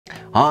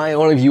Hi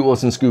all of you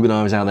awesome scuba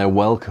divers out there,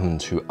 welcome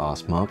to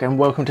Ask Mark and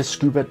welcome to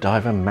Scuba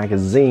Diver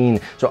Magazine.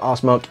 So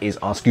Ask Mark is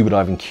our scuba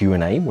diving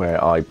Q&A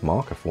where I,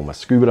 Mark, a former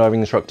scuba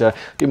diving instructor,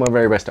 do my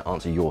very best to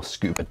answer your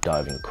scuba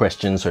diving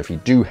questions. So if you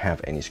do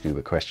have any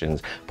scuba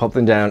questions, pop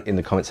them down in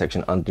the comment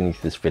section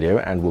underneath this video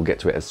and we'll get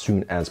to it as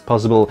soon as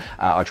possible.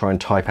 I try and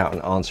type out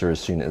an answer as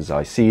soon as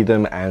I see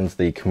them, and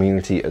the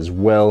community as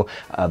well.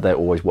 They're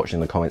always watching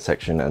the comment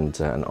section and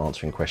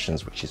answering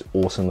questions, which is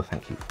awesome.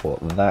 Thank you for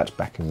that,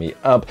 backing me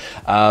up.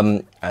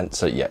 And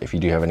so yeah, if you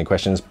do have any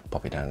questions,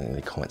 pop it down in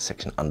the comment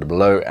section under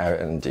below.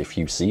 And if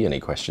you see any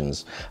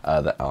questions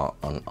that are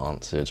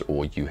unanswered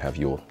or you have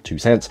your 2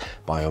 cents,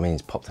 by all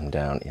means pop them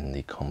down in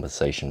the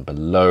conversation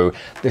below.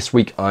 This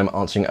week I'm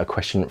answering a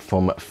question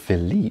from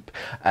Philippe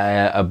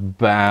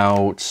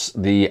about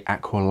the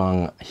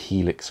Aqualung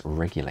Helix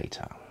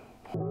Regulator.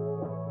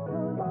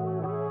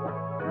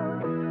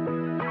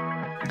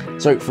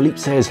 So Philippe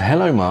says,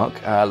 hello Mark,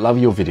 love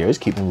your videos,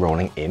 keep them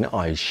rolling in,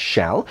 I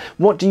shall.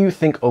 What do you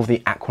think of the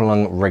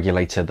Aqualung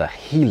Regulator, the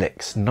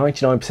Helix?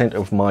 99%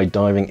 of my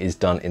diving is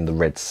done in the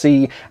Red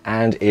Sea,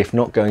 and if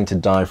not going to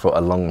dive for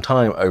a long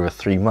time, over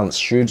 3 months,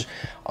 should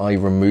I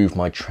remove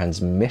my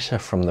transmitter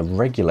from the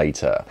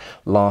regulator?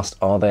 Last,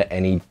 are there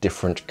any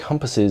different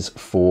compasses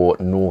for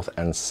North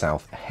and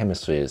South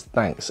hemispheres?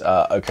 Thanks.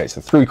 Okay,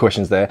 so 3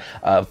 questions there.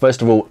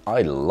 First of all,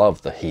 I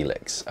love the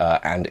Helix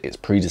and its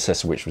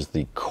predecessor, which was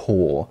the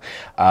Core.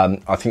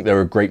 I think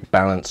they're a great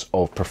balance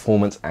of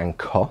performance and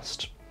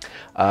cost.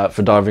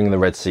 For diving in the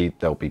Red Sea,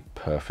 they'll be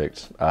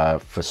perfect.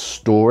 For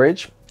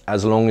storage,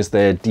 as long as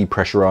they're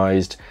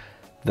depressurized,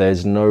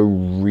 there's no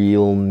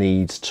real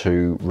need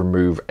to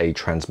remove a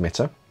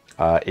transmitter.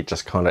 It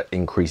just kind of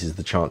increases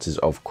the chances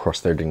of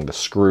cross-threading the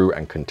screw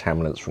and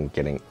contaminants from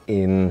getting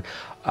in.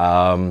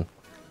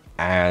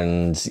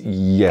 And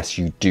yes,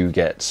 you do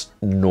get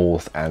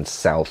north and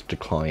south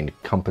declined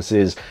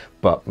compasses,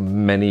 but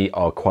many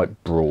are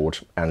quite broad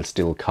and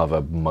still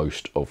cover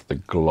most of the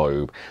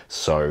globe.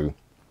 So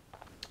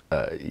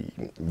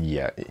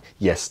yeah,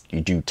 yes, you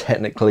do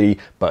technically,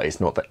 but it's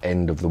not the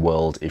end of the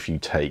world if you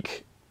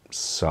take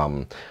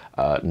some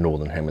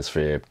northern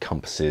hemisphere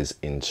compasses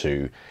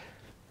into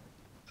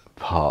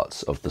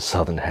parts of the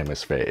southern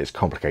hemisphere. It's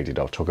complicated,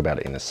 I'll talk about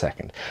it in a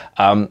second.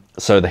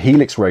 So the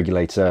Helix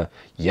Regulator,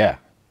 yeah,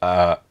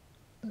 I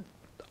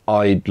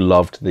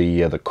loved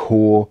the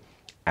Core,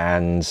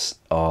 and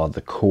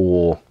the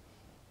Core,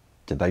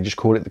 did they just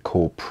call it the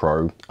Core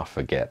Pro? I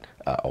forget.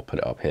 I'll put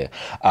it up here.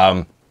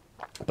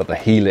 But the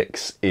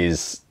Helix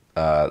is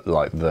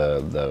like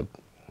the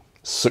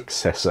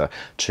successor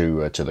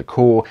to the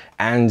Core,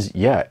 and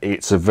yeah,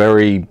 it's a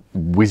very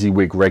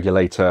WYSIWYG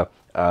regulator,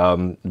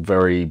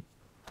 very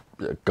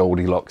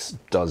Goldilocks,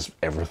 does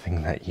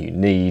everything that you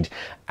need,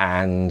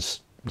 and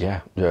yeah,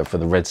 for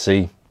the Red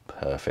Sea,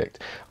 perfect.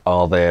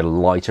 Are there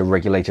lighter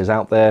regulators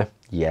out there?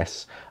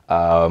 Yes.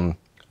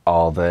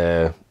 Are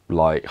there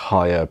like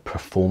higher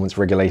performance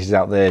regulators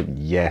out there?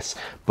 Yes,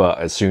 but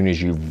as soon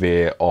as you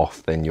veer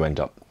off, then you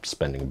end up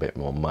spending a bit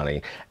more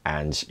money.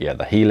 And yeah,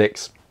 the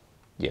Helix,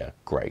 yeah,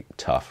 great,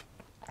 tough.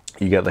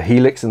 You get the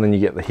Helix and then you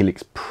get the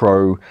Helix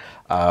Pro.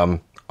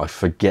 I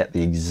forget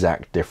the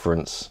exact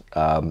difference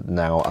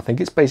now. I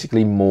think it's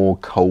basically more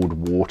cold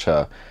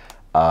water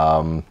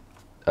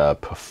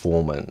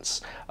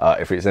performance.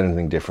 If it's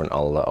anything different,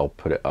 I'll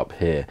put it up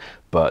here,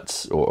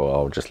 but or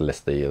I'll just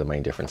list the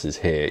main differences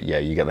here. Yeah,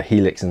 you get the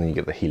Helix and then you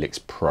get the Helix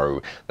Pro.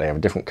 They have a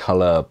different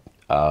color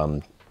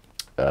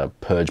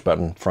purge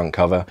button front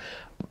cover,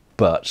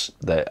 but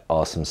there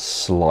are some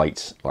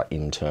slight like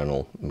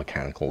internal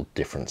mechanical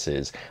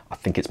differences. I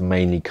think it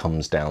mainly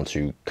comes down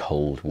to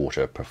cold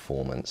water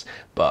performance,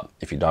 but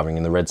if you're diving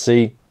in the Red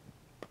Sea,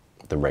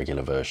 the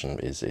regular version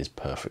is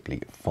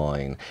perfectly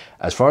fine.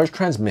 As far as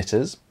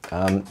transmitters,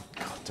 God,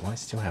 do I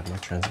still have my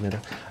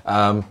transmitter?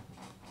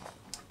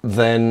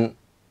 Then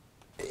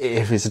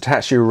if it's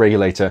attached to your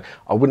regulator,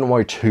 I wouldn't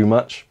worry too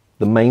much.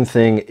 The main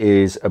thing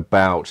is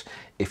about,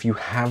 if you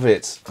have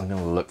it, I'm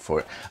going to look for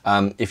it.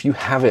 If you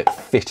have it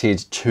fitted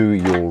to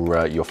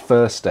your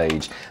first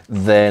stage,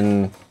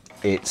 then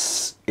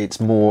it's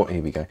more,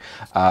 here we go,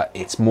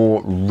 it's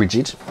more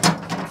rigid,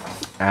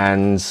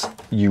 and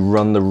you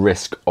run the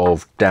risk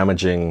of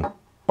damaging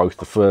both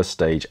the first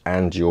stage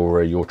and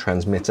your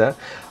transmitter.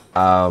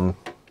 So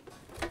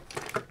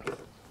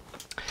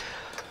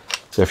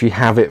if you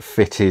have it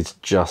fitted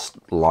just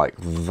like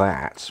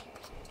that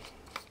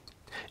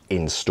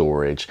in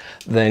storage,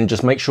 then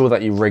just make sure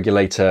that your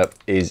regulator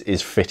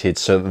is fitted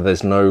so that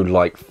there's no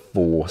like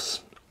force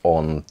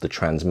on the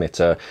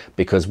transmitter,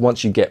 because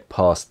once you get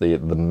past the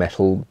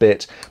metal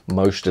bit,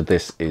 most of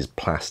this is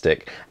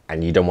plastic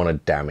and you don't want to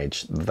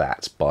damage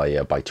that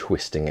by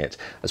twisting it.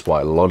 That's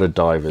why a lot of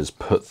divers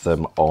put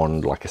them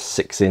on like a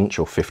 6-inch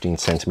or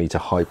 15-centimeter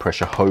high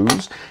pressure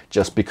hose,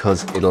 just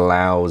because it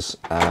allows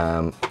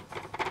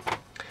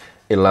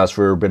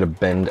for a bit of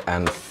bend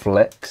and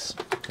flex.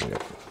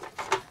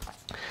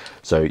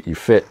 So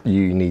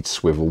you need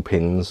swivel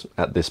pins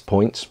at this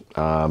point,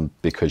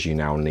 because you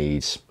now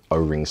need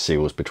O-ring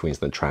seals between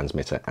the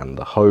transmitter and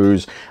the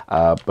hose,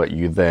 but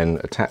you then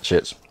attach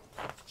it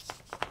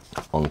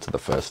onto the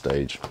first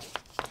stage,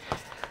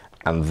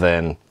 and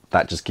then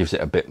that just gives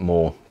it a bit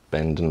more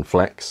bend and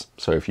flex.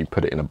 So if you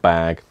put it in a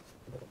bag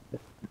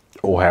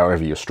or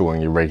however you're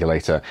storing your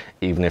regulator,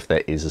 even if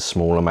there is a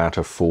small amount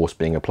of force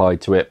being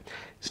applied to it,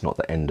 it's not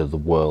the end of the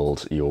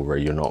world.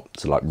 You're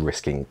not like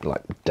risking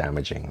like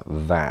damaging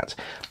that.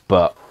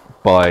 But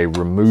by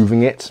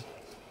removing it,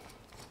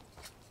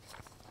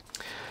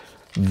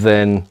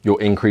 then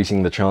you're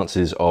increasing the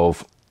chances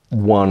of,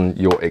 one,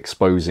 you're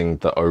exposing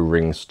the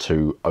O-rings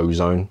to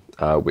ozone,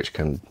 which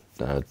can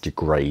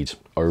degrade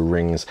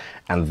O-rings,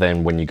 and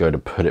then when you go to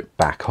put it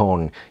back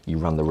on, you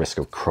run the risk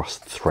of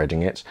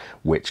cross-threading it,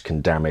 which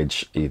can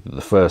damage either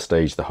the first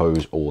stage, the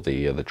hose, or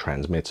the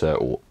transmitter,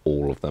 or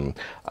all of them.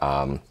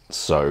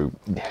 So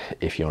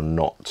if you're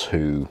not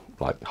too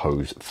like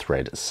hose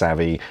thread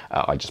savvy,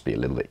 I'd just be a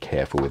little bit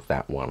careful with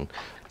that one.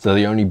 So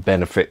the only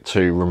benefit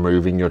to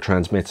removing your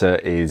transmitter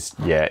is,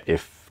 yeah,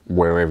 if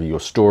wherever you're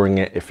storing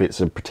it, if it's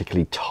a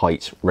particularly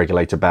tight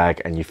regulator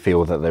bag and you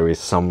feel that there is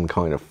some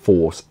kind of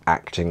force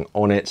acting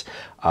on it,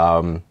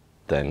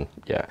 then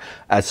yeah,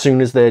 as soon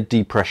as they're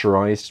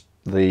depressurized,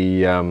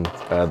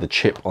 the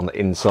chip on the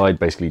inside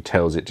basically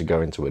tells it to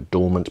go into a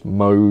dormant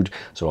mode.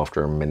 So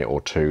after a minute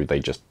or two, they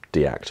just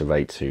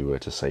deactivate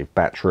to save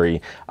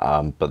battery,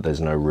 but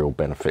there's no real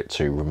benefit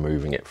to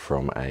removing it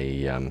from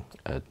a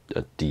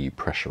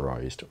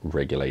depressurized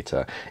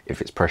regulator.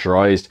 If it's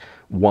pressurized,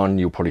 one,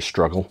 you'll probably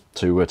struggle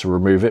to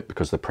remove it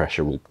because the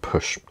pressure will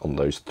push on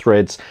those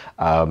threads,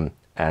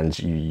 and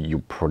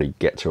you'll probably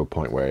get to a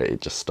point where it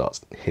just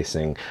starts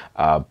hissing,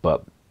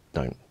 but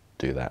don't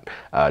do that.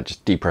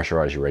 Just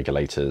depressurize your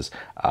regulators,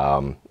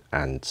 and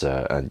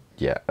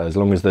yeah, as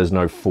long as there's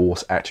no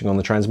force acting on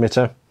the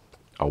transmitter,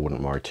 I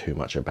wouldn't worry too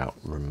much about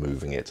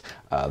removing it.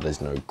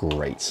 There's no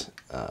great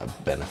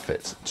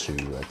benefit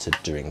to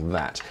doing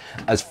that.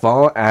 As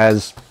far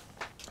as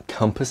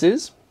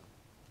compasses,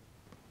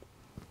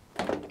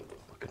 I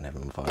could never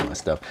find my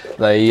stuff.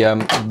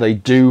 They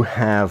do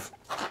have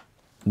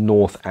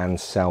north and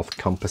south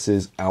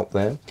compasses out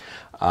there.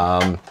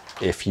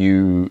 If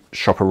you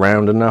shop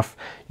around enough,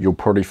 you'll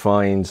probably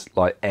find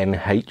like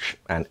NH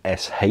and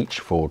SH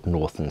for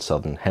North and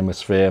Southern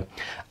Hemisphere,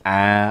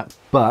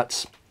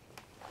 but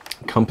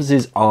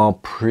compasses are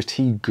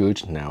pretty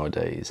good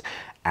nowadays,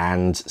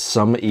 and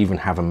some even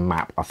have a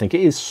map. I think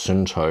it is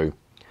Sunto.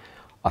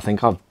 I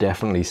think I've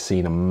definitely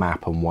seen a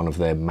map on one of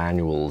their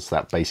manuals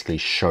that basically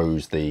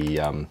shows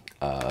the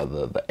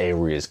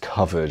areas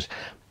covered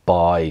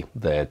by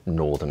their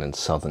northern and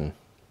southern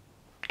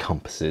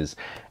compasses,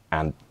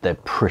 and they're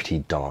pretty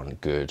darn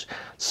good.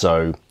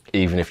 So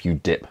even if you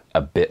dip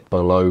a bit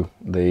below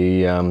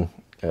the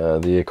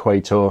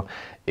equator,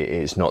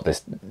 it's not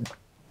this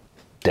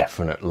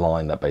definite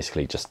line that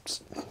basically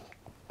just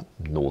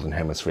northern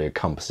hemisphere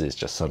compasses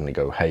just suddenly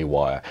go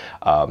haywire.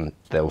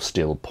 They'll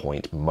still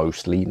point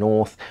mostly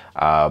north,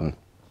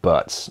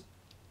 but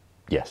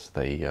yes,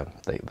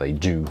 they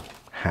do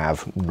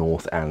have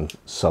north and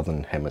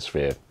southern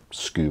hemisphere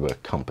scuba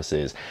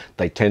compasses.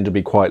 They tend to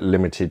be quite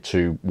limited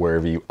to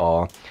wherever you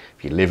are.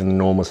 If you live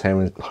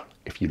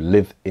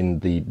in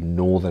the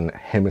northern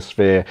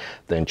hemisphere,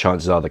 then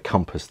chances are the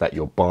compass that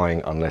you're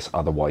buying, unless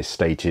otherwise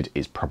stated,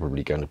 is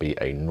probably going to be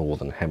a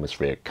northern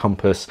hemisphere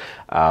compass.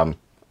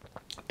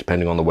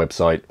 Depending on the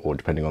website or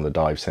depending on the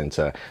dive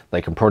center,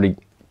 they can probably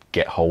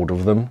get hold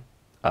of them.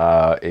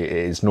 It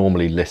is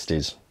normally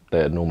listed,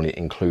 they're normally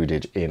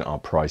included in our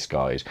price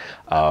guide.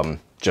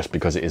 Just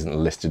because it isn't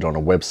listed on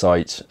a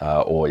website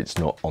or it's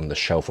not on the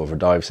shelf of a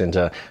dive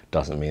center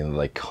doesn't mean that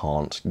they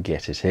can't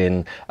get it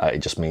in. It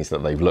just means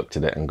that they've looked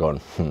at it and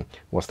gone,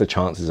 what's the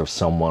chances of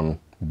someone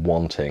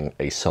wanting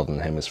a southern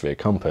hemisphere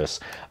compass?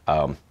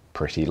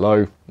 Pretty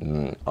low.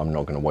 I'm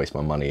not going to waste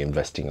my money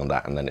investing on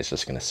that, and then it's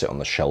just going to sit on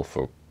the shelf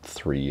for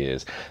 3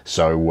 years.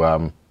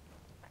 So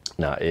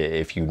now,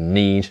 if you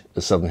need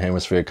a southern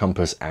hemisphere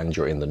compass and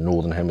you're in the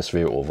northern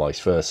hemisphere or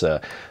vice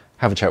versa,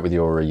 have a chat with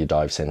your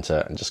dive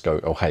center and just go,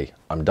 oh hey,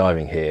 I'm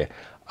diving here,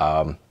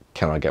 can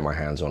I get my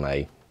hands on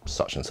a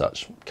such and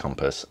such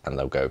compass? And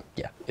they'll go,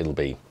 yeah, it'll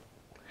be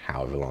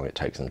however long it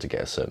takes them to get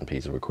a certain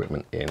piece of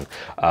equipment in.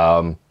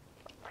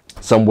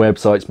 Some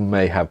websites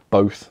may have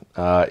both.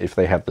 If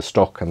they have the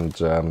stock and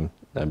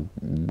they're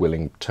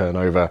willing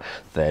turnover,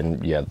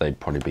 then yeah, they'd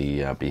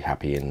probably be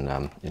happy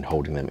in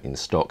holding them in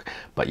stock.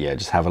 But yeah,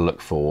 just have a look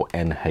for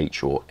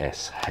NH or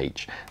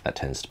SH. That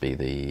tends to be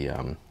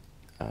the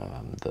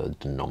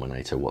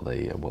denominator, what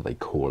they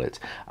call it.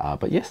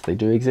 But yes, they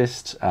do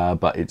exist,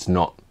 but it's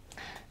not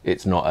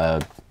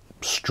a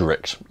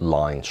strict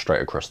line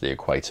straight across the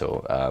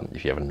equator.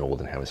 If you have a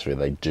northern hemisphere,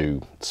 they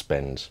do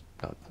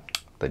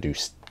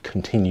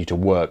continue to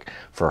work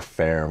for a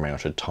fair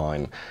amount of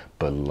time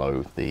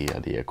below the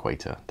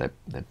equator. They're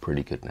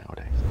pretty good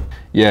nowadays.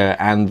 Yeah,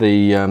 and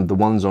the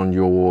ones on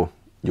your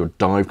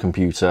dive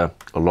computer,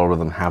 a lot of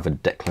them have a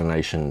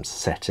declination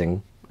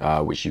setting,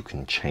 which you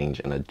can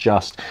change and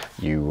adjust.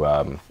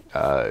 You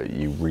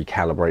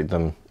recalibrate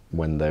them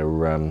when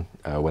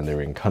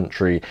they're in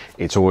country.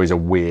 It's always a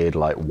weird,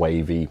 like,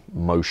 wavy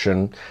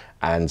motion,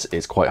 and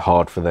it's quite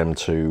hard for them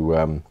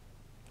to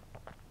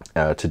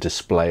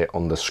display it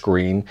on the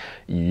screen.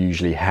 You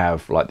usually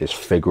have like this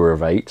figure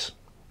of 8.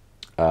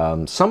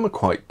 Some are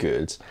quite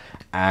good,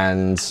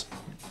 and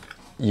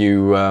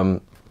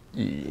you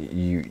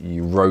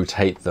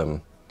rotate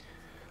them.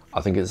 I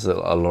think it's a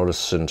lot of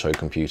Sunto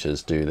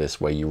computers do this,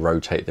 where you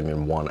rotate them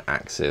in one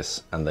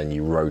axis and then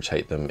you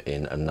rotate them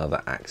in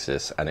another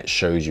axis, and it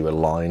shows you a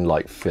line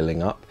like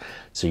filling up,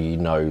 so you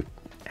know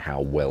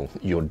how well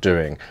you're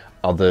doing.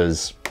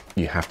 Others,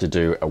 you have to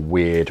do a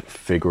weird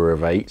figure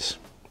of 8,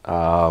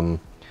 and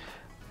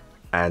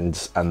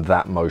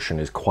that motion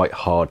is quite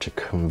hard to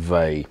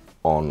convey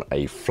on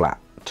a flat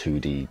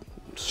 2D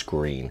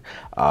screen.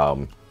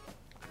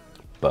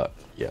 But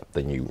yeah,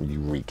 then you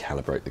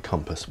recalibrate the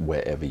compass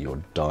wherever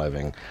you're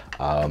diving.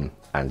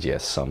 And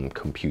yes, some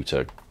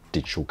computer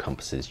digital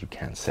compasses, you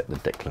can set the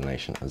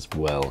declination as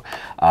well.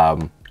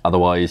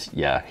 Otherwise,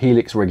 yeah,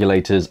 Helix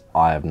regulators,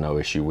 I have no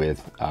issue with.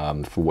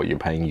 For what you're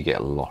paying, you get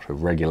a lot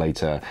of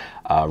regulator.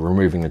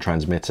 Removing the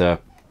transmitter,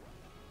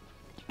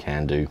 you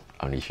can do,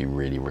 only if you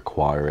really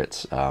require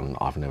it.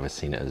 I've never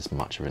seen it as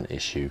much of an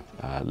issue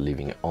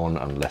leaving it on,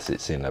 unless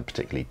it's in a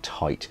particularly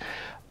tight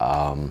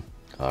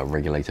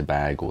regulator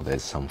bag, or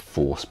there's some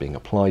force being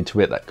applied to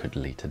it that could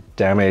lead to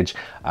damage.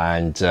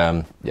 And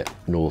yeah,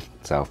 north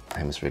south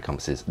hemisphere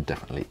compasses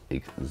definitely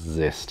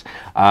exist.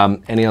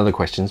 Any other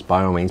questions,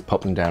 by all means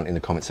pop them down in the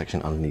comment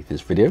section underneath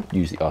this video.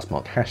 Use the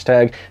askmark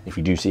hashtag. If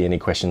you do see any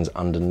questions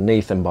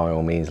underneath, then by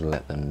all means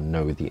let them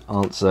know the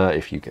answer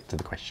if you get to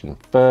the question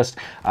first.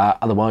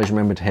 Otherwise,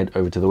 remember to head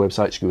over to the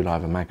website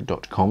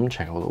scubadivermag.com,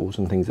 check out all the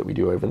awesome things that we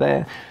do over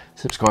there.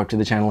 Subscribe to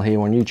the channel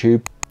here on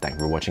YouTube. Thank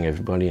you for watching,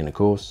 everybody, and of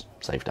course,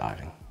 safe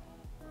diving.